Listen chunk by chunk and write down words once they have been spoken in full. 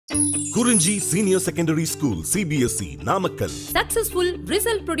KURINJI Senior Secondary School, CBSE, Namakkal. Successful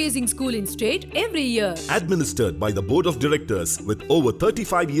result producing school in state every year. Administered by the Board of Directors with over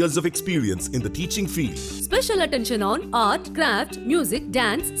 35 years of experience in the teaching field. Special attention on art, craft, music,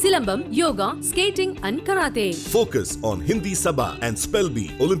 dance, silambam, yoga, skating and karate. Focus on Hindi Sabha and Spell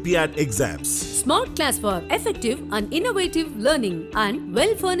Bee Olympiad exams. Smart class for effective and innovative learning and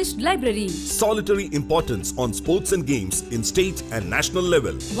well-furnished library. Solitary importance on sports and games in state and national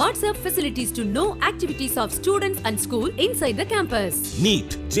level. WhatsApp facilities to know activities of students and school inside the campus.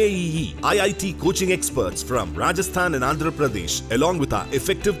 NEET, JEE, IIT coaching experts from Rajasthan and Andhra Pradesh along with our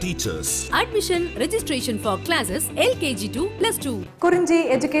effective teachers. Admission registration for classes LKG to +2.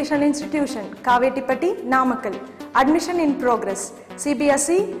 KURINJI Educational Institution, Kavetipatti, Namakkal. Admission in progress.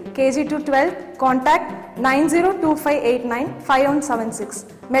 CBSE, KG to 12, contact 9025895176.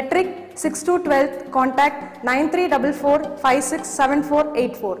 Metric 6 to 12, contact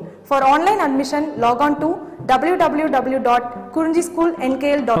 9344567484. For online admission, log on to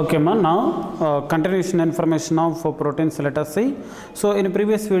www.kurinjischoolnkl.com. Okay, man. Now continuation information of proteins. Let us see. So in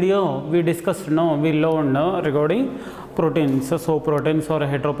previous video we discussed, we learned regarding proteins. So proteins are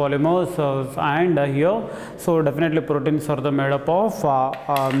heteropolymers, and here so definitely proteins are the made up of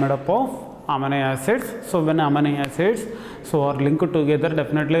amino acids. So when amino acids are linked together,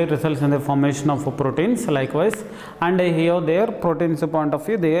 definitely results in the formation of proteins. Likewise, and here their proteins point of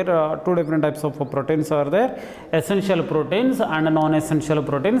view, there two different types of proteins are there: essential proteins and non-essential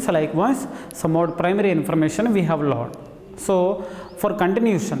proteins. Likewise, somewhat primary information we have learned. So for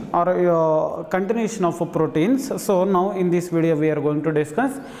continuation or continuation of proteins, so now in this video we are going to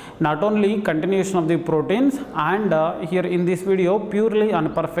discuss not only continuation of the proteins, and here in this video purely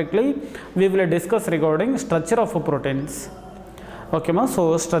and perfectly we will discuss regarding structure of proteins. Okay, ma.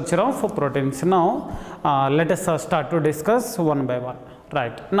 So structure of proteins. Now let us start to discuss one by one.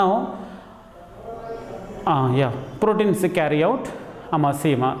 Right now, proteins carry out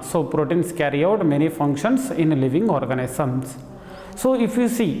amasema. So proteins carry out many functions in living organisms. So if you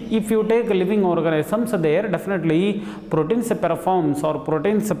see, if you take living organisms, there definitely proteins performs a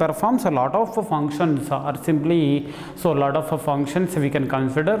lot of functions, or simply so a lot of functions we can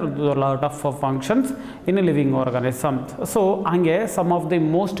consider a lot of functions in a living organisms. So some of the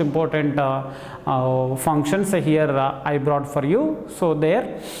most important functions here I brought for you. So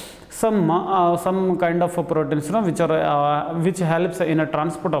there some kind of proteins which helps in a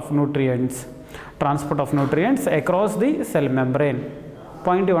transport of nutrients across the cell membrane.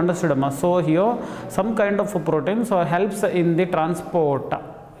 Point you understood, ma? So here some kind of proteins helps in the transport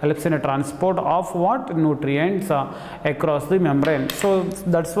of what? Nutrients across the membrane. So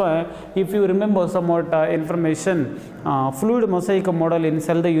that's why if you remember somewhat information, fluid mosaic model in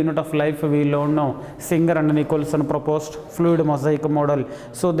Cell the Unit of Life, we learn now. Singer and Nicholson proposed fluid mosaic model.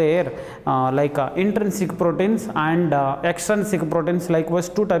 So there intrinsic proteins and extrinsic proteins, likewise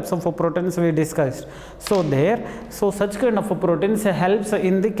two types of proteins we discussed. So there, so such kind of proteins helps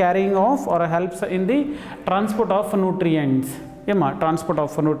in the carrying of or helps in the transport of nutrients. Transport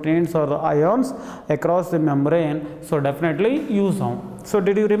of nutrients or the ions across the membrane. So definitely use them. So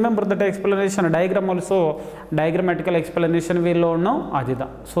did you remember that explanation? Diagram also, diagrammatical explanation we learn now. Ajita.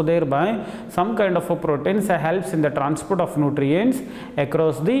 So thereby some kind of proteins helps in the transport of nutrients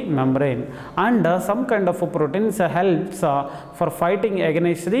across the membrane, and some kind of proteins helps for fighting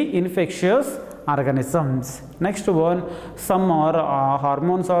against the infectious organisms. Next one, some are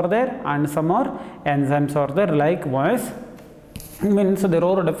hormones are there and some are enzymes are there. Likewise, means there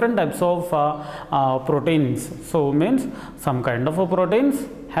are different types of proteins. So means some kind of proteins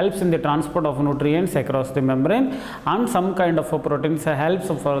helps in the transport of nutrients across the membrane, and some kind of proteins helps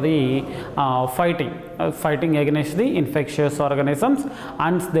for the fighting against the infectious organisms,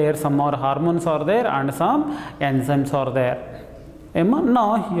 and there some are hormones are there and some enzymes are there.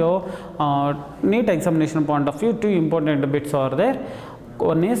 Now here NEET examination point of view, two important bits are there.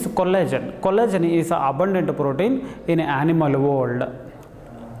 One is collagen. Collagen is an abundant protein in animal world.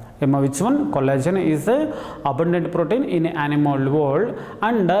 Which one? Collagen is an abundant protein in animal world,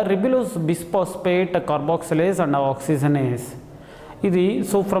 and ribulose bisphosphate carboxylase and oxygenase.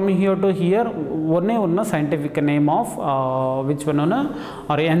 So from here to here, one scientific name of which one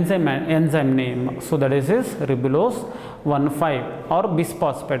or enzyme name. So that is ribulose 1,5 or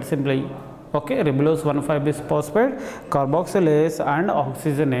bisphosphate simply. Okay, ribulose 1,5 bisphosphate, carboxylase and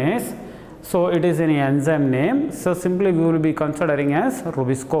oxygenase. So it is an enzyme name. So simply we will be considering as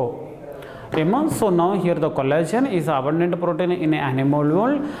Rubisco. So now here the collagen is abundant protein in animal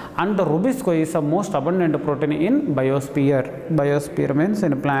world, and the Rubisco is the most abundant protein in biosphere. Biosphere means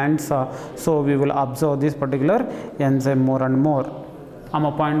in plants. So we will observe this particular enzyme more and more.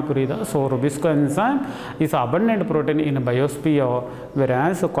 point kurida. So Rubisco enzyme is abundant protein in biosphere,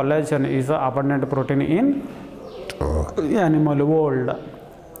 whereas collagen is abundant protein in animal world.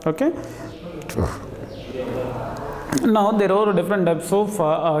 Okay. Now there are different types of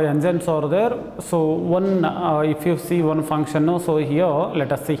enzymes are there. So one, if you see one function, so here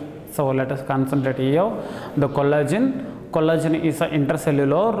let us see. So let us concentrate here. The collagen is an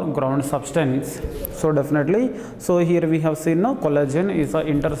intercellular ground substance. So definitely, so here we have seen now collagen is an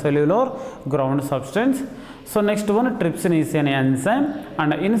intercellular ground substance. So next one, trypsin is an enzyme,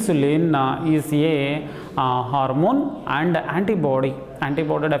 and insulin is a hormone and antibody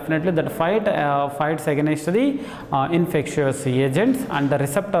definitely that fights against the infectious agents, and the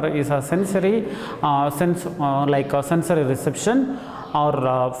receptor is a sensory sensory reception,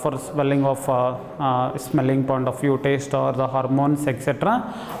 or for smelling of smelling point of view, taste, or the hormones, etc.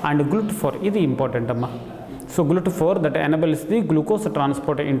 And GLUT4 is important. So GLUT4 that enables the glucose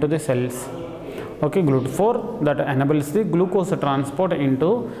transport into the cells. Okay, GLUT4 that enables the glucose transport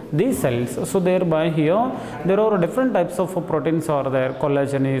into the cells. So thereby here there are different types of proteins are there.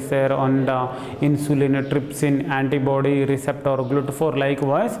 Collagen is there, and insulin, trypsin, antibody, receptor, GLUT4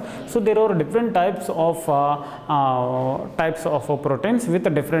 likewise. So there are different types of proteins with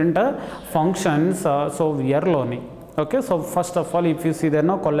different functions. So we are learning. Okay, so first of all, if you see there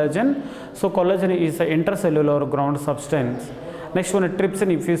now collagen, so collagen is an intercellular ground substance. Next one,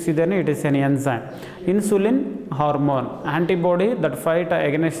 trypsin, if you see then it is an enzyme. Insulin, hormone. Antibody that fight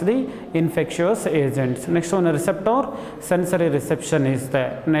against the infectious agents. Next one, receptor, sensory reception is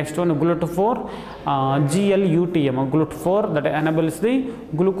there. Next one, GLUT4, GLUTM, GLUT4 that enables the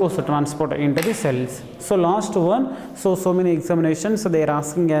glucose transport into the cells. So last one, so many examinations, so they are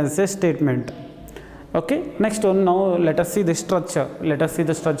asking as a statement. Okay, next one, now let us see the structure. Let us see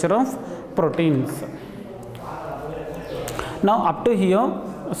the structure of proteins. Now up to here,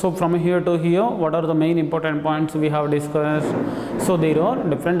 so from here to here, what are the main important points we have discussed? So there are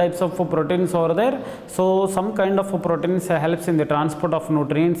different types of proteins over there. So some kind of proteins helps in the transport of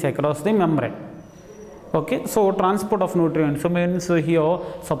nutrients across the membrane. Okay, so transport of nutrients, so means here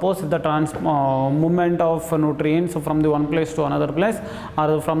suppose the movement of nutrients from the one place to another place,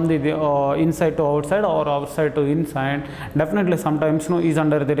 or from the inside to outside, or outside to inside, definitely sometimes is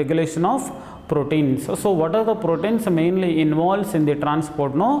under the regulation of proteins. So what are the proteins mainly involves in the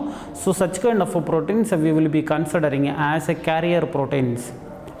transport? So such kind of proteins we will be considering as a carrier proteins.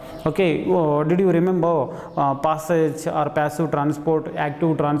 Okay, did you remember passage or passive transport,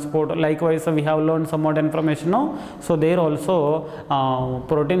 active transport? Likewise, we have learned some more information now. So there also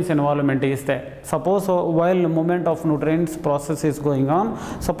proteins involvement is there. Suppose while movement of nutrients process is going on,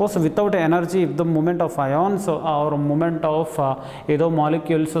 suppose without energy, if the movement of ions or movement of either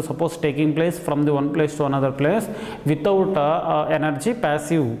molecules suppose taking place from the one place to another place, without energy,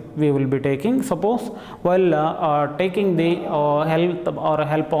 passive we will be taking. Suppose while taking the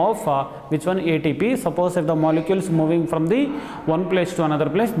help of which one, ATP, suppose if the molecules moving from the one place to another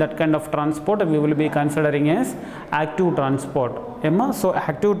place, that kind of transport we will be considering as active transport. So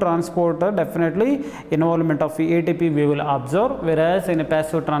active transport definitely involvement of ATP we will observe, whereas in a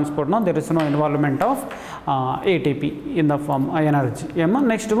passive transport there is no involvement of ATP in the form energy.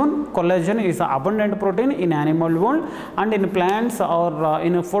 Next one, collagen is abundant protein in animal world and in plants or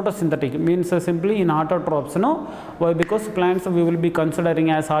in a photosynthetic, means simply in autotrophs. Why? Because plants we will be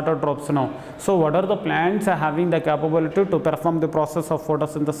considering as autotrophs now. So what are the plants having the capability to perform the process of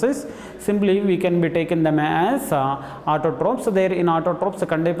photosynthesis? Simply we can be taken them as autotrophs. There in autotrophs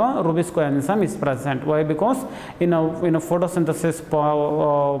kandipa Rubisco enzyme is present. Why? Because in a photosynthesis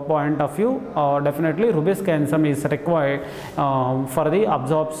point of view, definitely Rubisco enzyme is required for the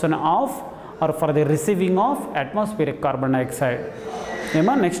absorption of or for the receiving of atmospheric carbon dioxide.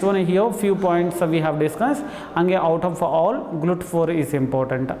 Next one here, few points we have discussed, and out of all, GLUT4 is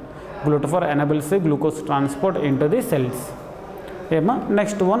important. GLUT4 enables the glucose transport into the cells.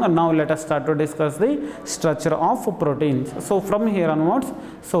 Next one, now let us start to discuss the structure of proteins. So from here onwards,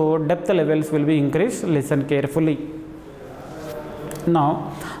 so depth levels will be increased. Listen carefully.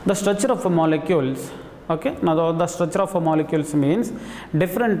 Now the structure of molecules. Okay, now the structure of molecules means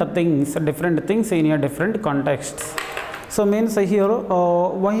different things in a different contexts. So means here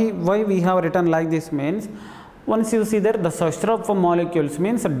why we have written like this means, once you see there the structure of molecules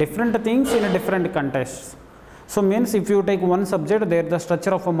means different things in a different contexts. So means if you take one subject, there the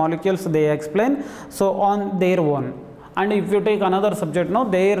structure of molecules they explain so on their own, and if you take another subject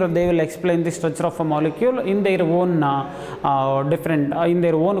there they will explain the structure of a molecule in their own different in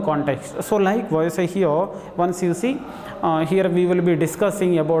their own context. So likewise here once you see here we will be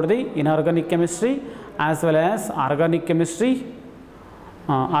discussing about the inorganic chemistry as well as organic chemistry,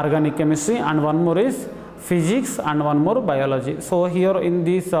 organic chemistry, and one more is physics, and one more biology. So here in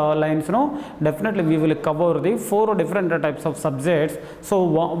these lines, definitely we will cover the 4 different types of subjects. So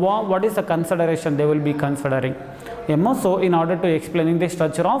what is the consideration they will be considering? So in order to explaining the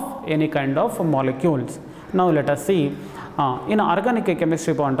structure of any kind of molecules. Now let us see in organic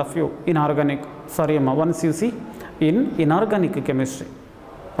chemistry point of view. Once you see in inorganic chemistry,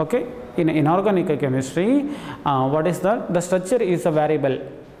 okay, in inorganic chemistry, what is that? The structure is a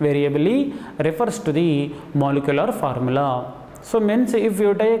variably refers to the molecular formula. So means if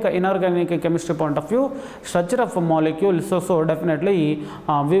you take inorganic chemistry point of view, structure of a molecule, so definitely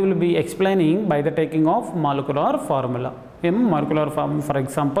we will be explaining by the taking of molecular formula. Molecular formula, for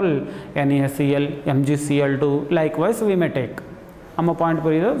example, NaCl, MgCl2, likewise we may take.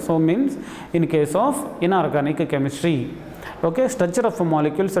 So means in case of inorganic chemistry, okay, structure of a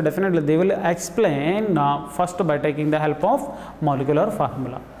molecule, so definitely they will explain first by taking the help of molecular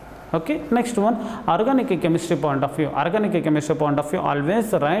formula. Okay, next one, organic chemistry point of view. Organic chemistry point of view,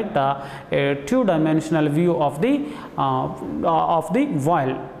 always write a 2-dimensional view of the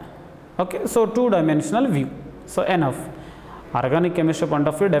vial. Okay, so 2-dimensional view, so enough. Organic chemistry point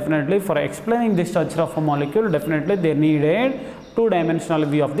of view, definitely for explaining the structure of a molecule, definitely they needed 2-dimensional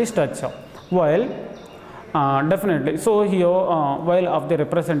view of the structure. While definitely, so here while of the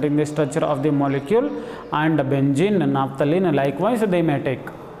representing the structure of the molecule, and benzene, naphthalene, likewise they may take.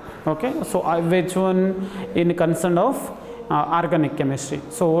 Okay, so which one in concern of organic chemistry?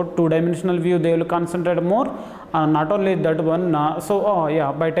 So 2-dimensional view they will concentrate more. Not only that one,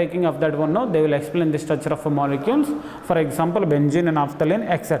 by taking of that one, they will explain the structure of molecules, for example benzene, naphthalene,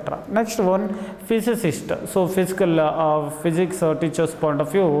 etc. Next one, physicist. So physics teachers point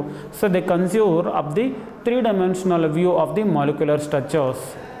of view, so they consider of the 3-dimensional view of the molecular structures.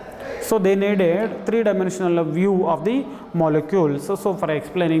 So they needed 3-dimensional view of the molecules, so for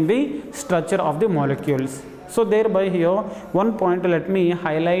explaining the structure of the molecules. So thereby here one point let me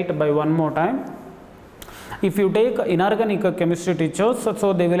highlight by one more time. If you take inorganic chemistry teachers,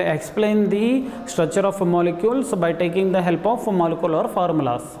 so they will explain the structure of molecules by taking the help of molecular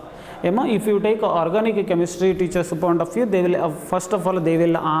formulas. If you take organic chemistry teachers point of view, they will first of all they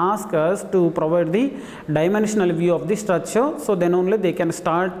will ask us to provide the dimensional view of the structure, so then only they can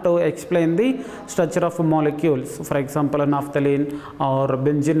start to explain the structure of molecules, for example naphthalene or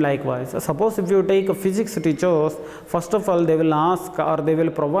benzene, likewise. Suppose if you take physics teachers, first of all they will ask or they will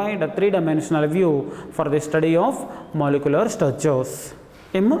provide a 3-dimensional view for the study of molecular structures.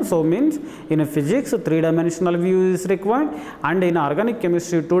 So means in a physics 3-dimensional view is required, and in organic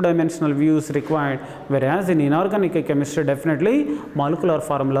chemistry 2-dimensional view is required, whereas in inorganic chemistry definitely molecular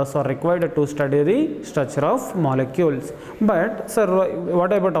formulas are required to study the structure of molecules. But sir,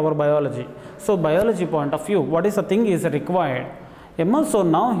 what about our biology? So biology point of view, what is the thing is required? So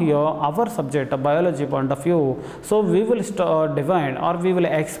now here our subject biology point of view, so we will divide or we will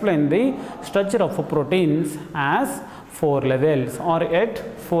explain the structure of proteins as 4 levels or at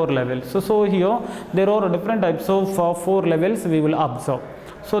 4 levels. So here there are different types of 4 levels we will observe.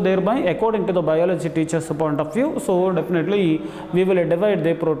 So thereby according to the biology teacher's point of view, so definitely we will divide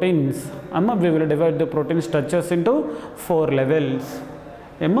the proteins, we will divide the protein structures into 4 levels.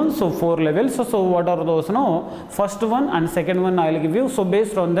 So 4 levels. So what are those? First one and second one I will give you. So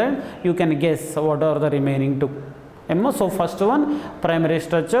based on that you can guess what are the remaining 2. So first one primary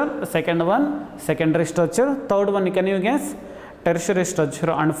structure, second one secondary structure, third one can you guess tertiary structure,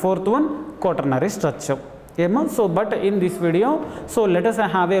 and fourth one quaternary structure. So but in this video, so let us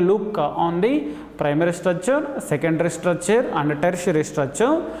have a look on the primary structure, secondary structure and tertiary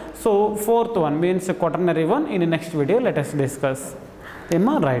structure. So fourth one means quaternary one in the next video let us discuss.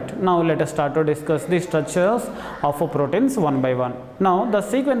 Right, now let us start to discuss the structures of proteins one by one. Now the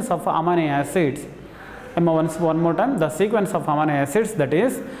sequence of amino acids, one more time, the sequence of amino acids, that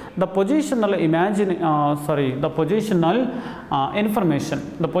is the positional information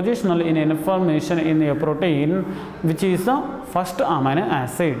in a protein which is the first amino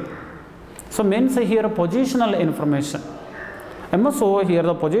acid. So means here positional information. So here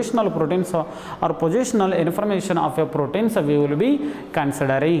the positional proteins or positional information of a proteins we will be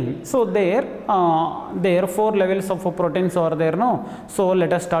considering. So there are 4 levels of proteins are there, no? So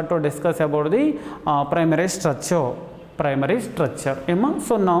let us start to discuss about the primary structure.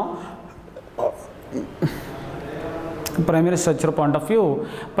 So now primary structure point of view,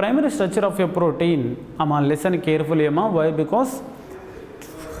 primary structure of a protein, listen carefully, why? Because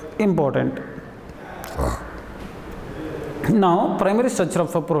important. Now primary structure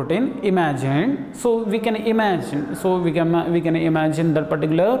of a protein, imagine, so we can imagine, we can imagine that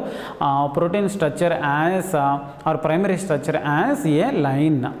particular protein structure as or primary structure as a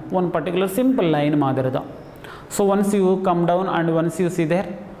line, one particular simple line madhirada. So once you come down and once you see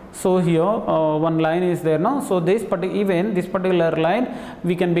there, so here one line is there now, so this particular line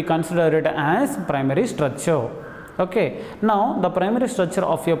we can be considered as primary structure. Okay, now the primary structure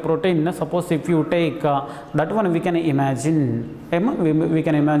of a protein, suppose if you take that one, we can imagine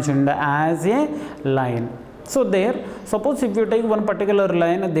as a line. So there, suppose if you take one particular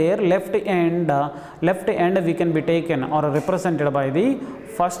line there, left end we can be taken or represented by the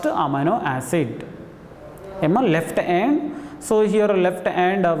first amino acid. Left end. So here left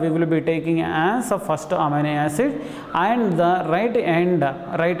end we will be taking as a first amino acid, and the right end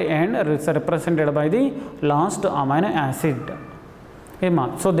is represented by the last amino acid.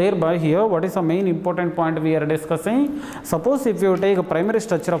 So thereby here, what is the main important point we are discussing? Suppose if you take a primary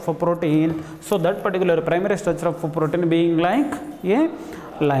structure of a protein, so that particular primary structure of a protein being like a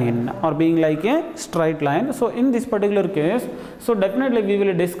line or being like a straight line. So in this particular case, so definitely we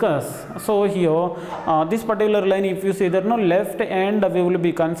will discuss. So here this particular line, if you see that no left end we will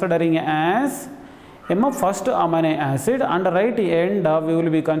be considering as first amino acid, and right end we will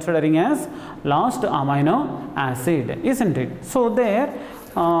be considering as last amino acid, isn't it? So there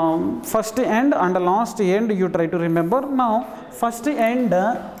first end and last end you try to remember. Now first end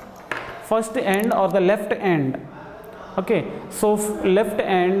or the left end. Okay, so left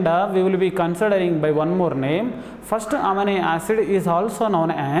end we will be considering by one more name. First amino acid is also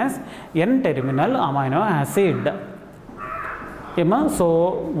known as N-terminal amino acid. So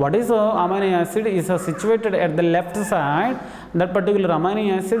what is amino acid is situated at the left side. That particular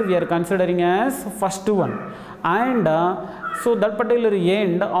amino acid we are considering as first one, and so that particular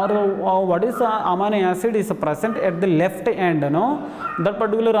end or what is amino acid is present at the left end. That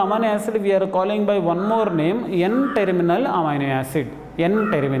particular amino acid we are calling by one more name, N-terminal amino acid.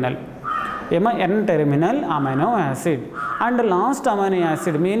 N-terminal amino acid. And last amino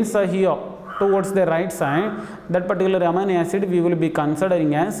acid means here towards the right side, that particular amino acid we will be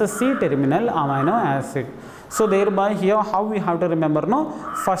considering as C-terminal amino acid. So thereby here how we have to remember,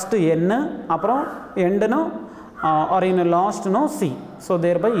 first N, end or in last C. So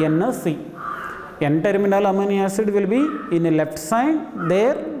thereby NC. N-terminal amino acid will be in the left side.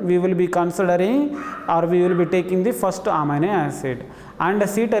 There we will be considering or we will be taking the first amino acid, and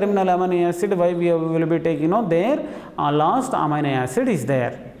C-terminal amino acid why we will be taking there last amino acid is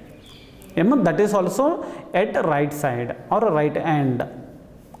there. That is also at right side or right end.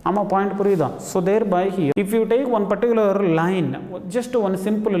 Point purida. So thereby here, if you take one particular line, just one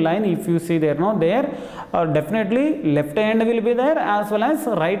simple line, if you see there, there definitely left end will be there as well as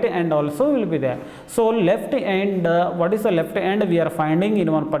right end also will be there. So left end, what is the left end we are finding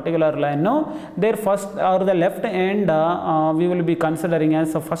in one particular line? There first or the left end we will be considering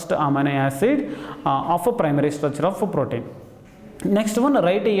as a first amino acid of a primary structure of a protein. Next one,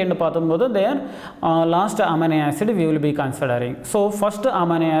 right end paathumbodhu there last amino acid we will be considering. So first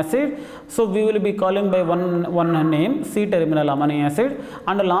amino acid, so we will be calling by one name, C-terminal amino acid,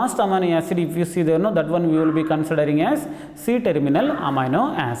 and last amino acid if you see there, that one we will be considering as C-terminal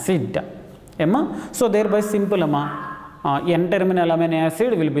amino acid. So thereby simple N-terminal amino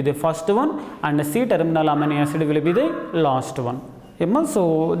acid will be the first one and C-terminal amino acid will be the last one.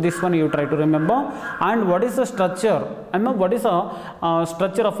 So this one you try to remember. And what is the structure? What is the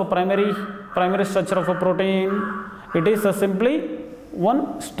structure of a primary structure of a protein? It is simply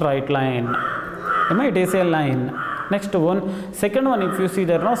one straight line. It is a line. Next one, second one, if you see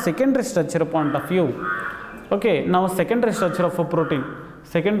there now secondary structure point of view. Okay, now secondary structure of a protein.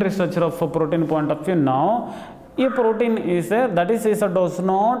 Secondary structure of a protein point of view. Now a protein is there, that is does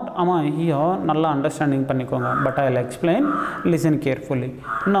not here nalla understanding pannikonga, but I will explain, listen carefully.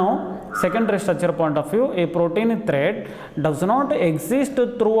 Now secondary structure point of view, a protein thread does not exist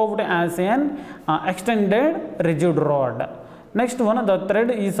throughout as an extended rigid rod. Next one, the thread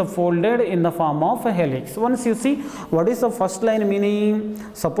is folded in the form of a helix. Once you see what is the first line meaning,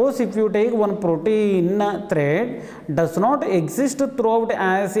 suppose if you take one protein thread does not exist throughout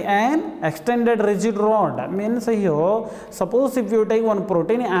as an extended rigid rod, means here suppose if you take one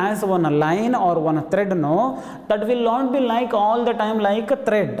protein as one line or one thread, that will not be like all the time like a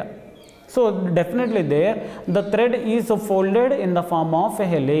thread. So definitely there the thread is folded in the form of a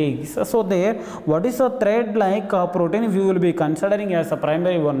helix. So there what is a thread like protein we will be considering as a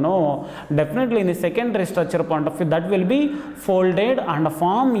primary one? No, definitely in the secondary structure point of view that will be folded and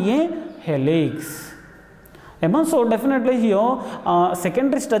form a helix. So definitely here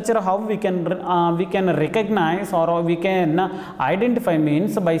secondary structure how we can recognize or we can identify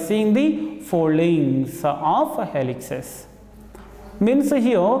means by seeing the foldings of helices. Means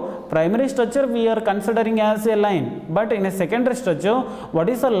here primary structure we are considering as a line, but in a secondary structure what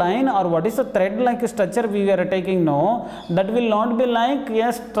is a line or what is a thread like structure we are taking? No, that will not be like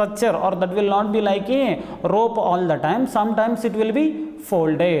a structure or that will not be like a rope all the time. Sometimes it will be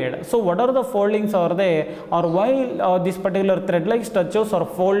folded. So what are the foldings are there, or why this particular thread like structures are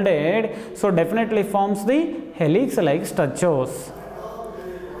folded? So definitely forms the helix like structures.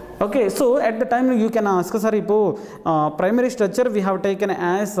 Okay, so at the time you can ask, sir, primary structure we have taken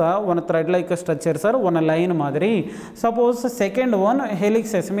as one thread like structure, sir, one line madri. Suppose second one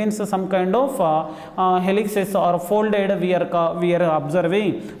helices means some kind of helices or folded we are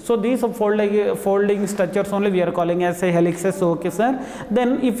observing. So these folding structures only we are calling as a helices. Okay, sir.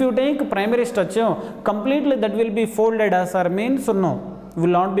 Then if you take primary structure completely that will be folded as sir means no, will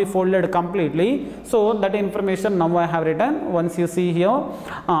not be folded completely. So that information now I have written. Once you see here,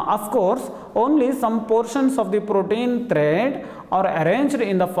 of course only some portions of the protein thread are arranged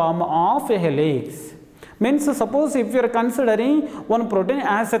in the form of a helix. Means suppose if you are considering one protein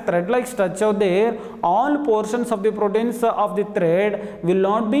as a thread like structure, there all portions of the proteins of the thread will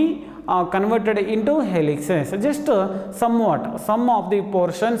not be converted into helices. Just somewhat some of the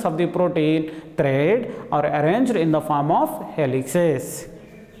portions of the protein thread are arranged in the form of helices.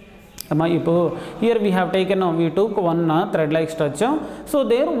 Here we have taken, we took one thread like structure, so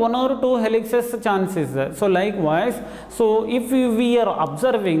there one or two helices chances. So likewise, so if we are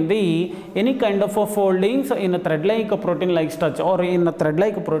observing the any kind of foldings in a thread like protein like structure or in a thread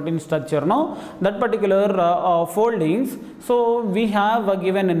like protein structure, no, that particular foldings, so we have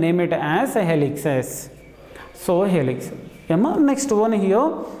given a name it as helices. So helix. Next one here.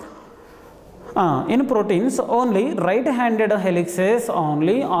 In proteins only right-handed helices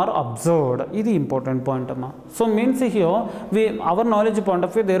only are observed. This is important point. So means here our knowledge point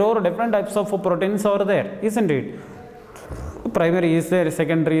of view there are different types of proteins are there, isn't it? Primary is there,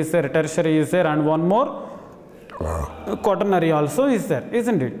 secondary is there, tertiary is there, and one more quaternary also is there,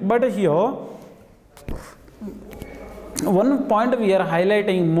 isn't it? But here one point we are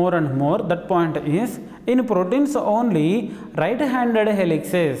highlighting more and more, that point is in proteins only right-handed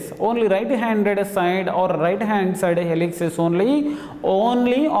helices, only right-handed side or right-hand side helices only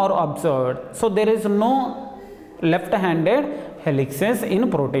are observed. So there is no left-handed helices in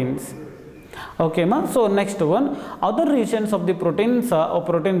proteins. Okay, ma. So next one, other regions of the proteins or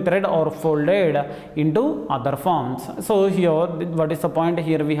protein thread are folded into other forms. So here what is the point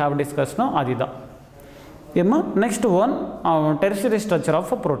here we have discussed now? Adida. Next one, tertiary structure of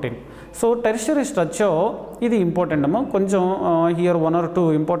a protein. So tertiary structure is important. Here one or two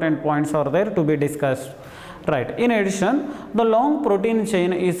important points are there to be discussed. Right. In addition, the long protein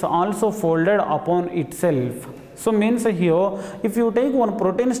chain is also folded upon itself. So means here, if you take one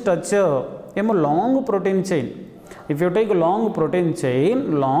protein structure, a long protein chain. If you take a long protein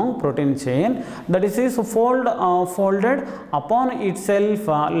chain, that is folded upon itself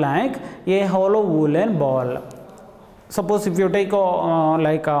like a hollow woolen ball. Suppose if you take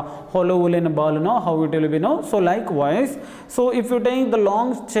like a hollow woolen ball, how it will be, so likewise, so if you take the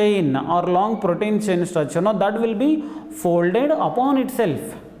long chain or long protein chain structure, that will be folded upon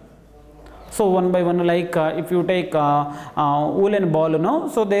itself. So one by one, like if you take woolen ball,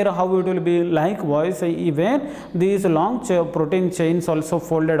 so there how it will be, likewise even these long protein chains also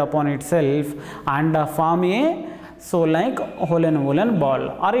folded upon itself and form a, so like hollow woolen ball,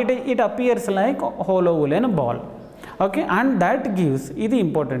 or it appears like hollow woolen ball. Okay, and that gives, this is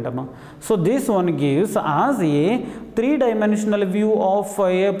important. So this one gives us a three-dimensional view of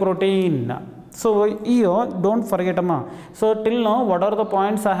a protein. So here don't forget, so till now what are the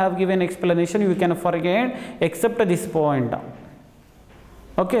points I have given explanation, you can forget except this point.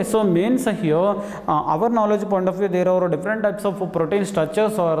 Okay, so means here our knowledge point of view there are different types of protein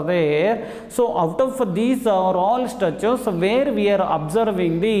structures are there. So out of these are all structures where we are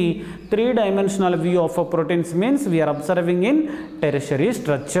observing the three-dimensional view of proteins, means we are observing in tertiary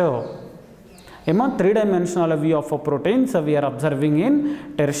structure. Three-dimensional view of proteins we are observing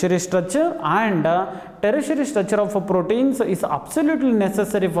in tertiary structure, and tertiary structure of proteins is absolutely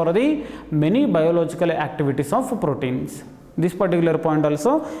necessary for the many biological activities of proteins. This particular point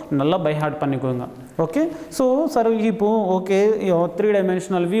also nalla by heart pannikonga. Okay, so sir okay,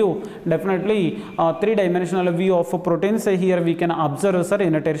 three-dimensional view, definitely three-dimensional view of proteins here we can observe, sir,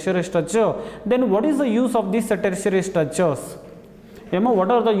 in a tertiary structure. Then what is the use of these tertiary structures?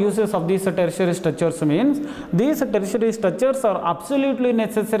 What are the uses of these tertiary structures means? These tertiary structures are absolutely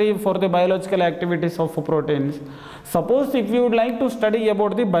necessary for the biological activities of proteins. Suppose if you would like to study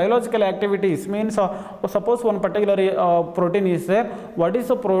about the biological activities, means suppose one particular protein is there, what is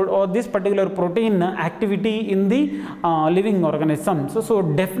this particular protein activity in the living organisms? So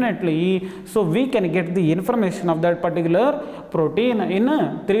definitely, so we can get the information of that particular protein in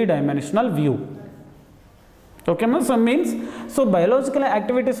a three-dimensional view. Okay, so means, so biological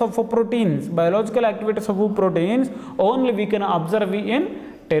activities of proteins only we can observe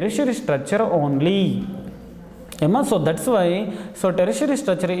in tertiary structure only. So that's why, so tertiary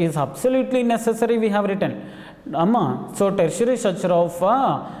structure is absolutely necessary, we have written. So tertiary structure of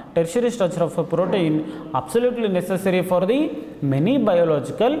a protein absolutely necessary for the many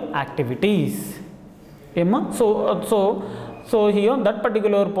biological activities. So here that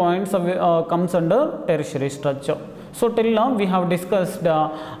particular points comes under tertiary structure. So till now we have discussed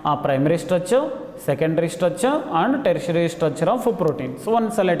primary structure, secondary structure and tertiary structure of a protein. So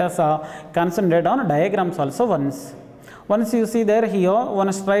once let us concentrate on diagrams also once. Once you see there, here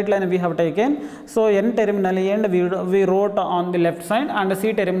one straight line we have taken. So N terminal end we wrote on the left side and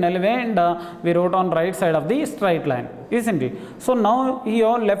C terminal end we wrote on right side of the straight line, isn't it? So now here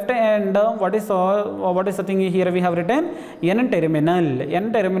left end, what is the thing here we have written? N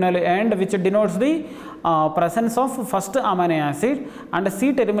terminal end which denotes the presence of first amino acid, and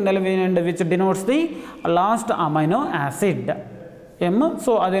C terminal end which denotes the last amino acid.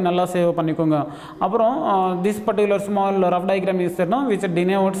 So adhe nalla save pannikonga. Aprom this particular small rough diagram is there now, which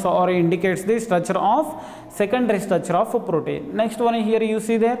denotes or indicates the structure of secondary structure of a protein. Next one here you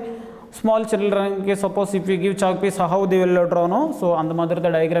see there, small children, suppose if you give chalk piece, how they will draw, no? So on the mother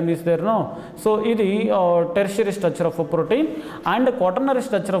the diagram is there, no? So it is tertiary structure of a protein, and quaternary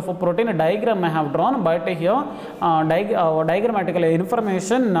structure of a protein diagram I have drawn, but here diagrammatical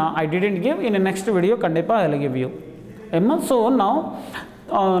information I didn't give. In the next video kandipa I will give you. So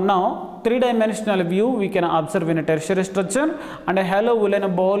now three-dimensional view we can observe in a tertiary structure, and a hollow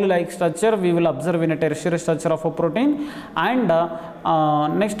woolen ball-like structure we will observe in a tertiary structure of a protein. And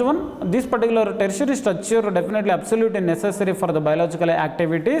next one, this particular tertiary structure definitely absolutely necessary for the biological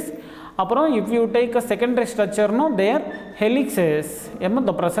activities. If you take a secondary structure, no, there helices,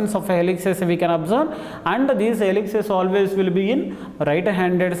 the presence of helices we can observe, and these helices always will be in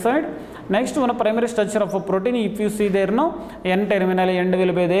right-handed side. Next one, primary structure of a protein, if you see there, no, N terminal end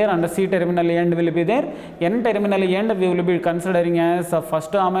will be there and C terminal end will be there. N terminal end we will be considering as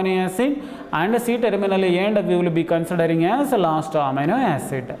first amino acid, and C terminal end we will be considering as last amino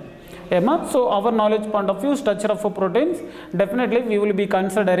acid. So our knowledge point of view, structure of proteins, definitely we will be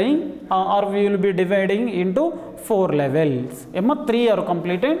considering or we will be dividing into 4 levels. 3 are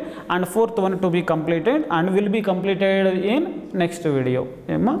completed and 4th one to be completed and will be completed in next video.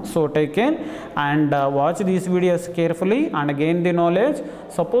 So take care and watch these videos carefully and gain the knowledge.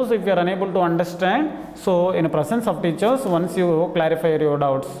 Suppose if you are unable to understand, so in presence of teachers, once you clarify your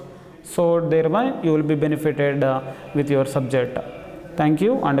doubts, so thereby you will be benefited with your subject. Thank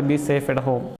you and be safe at home.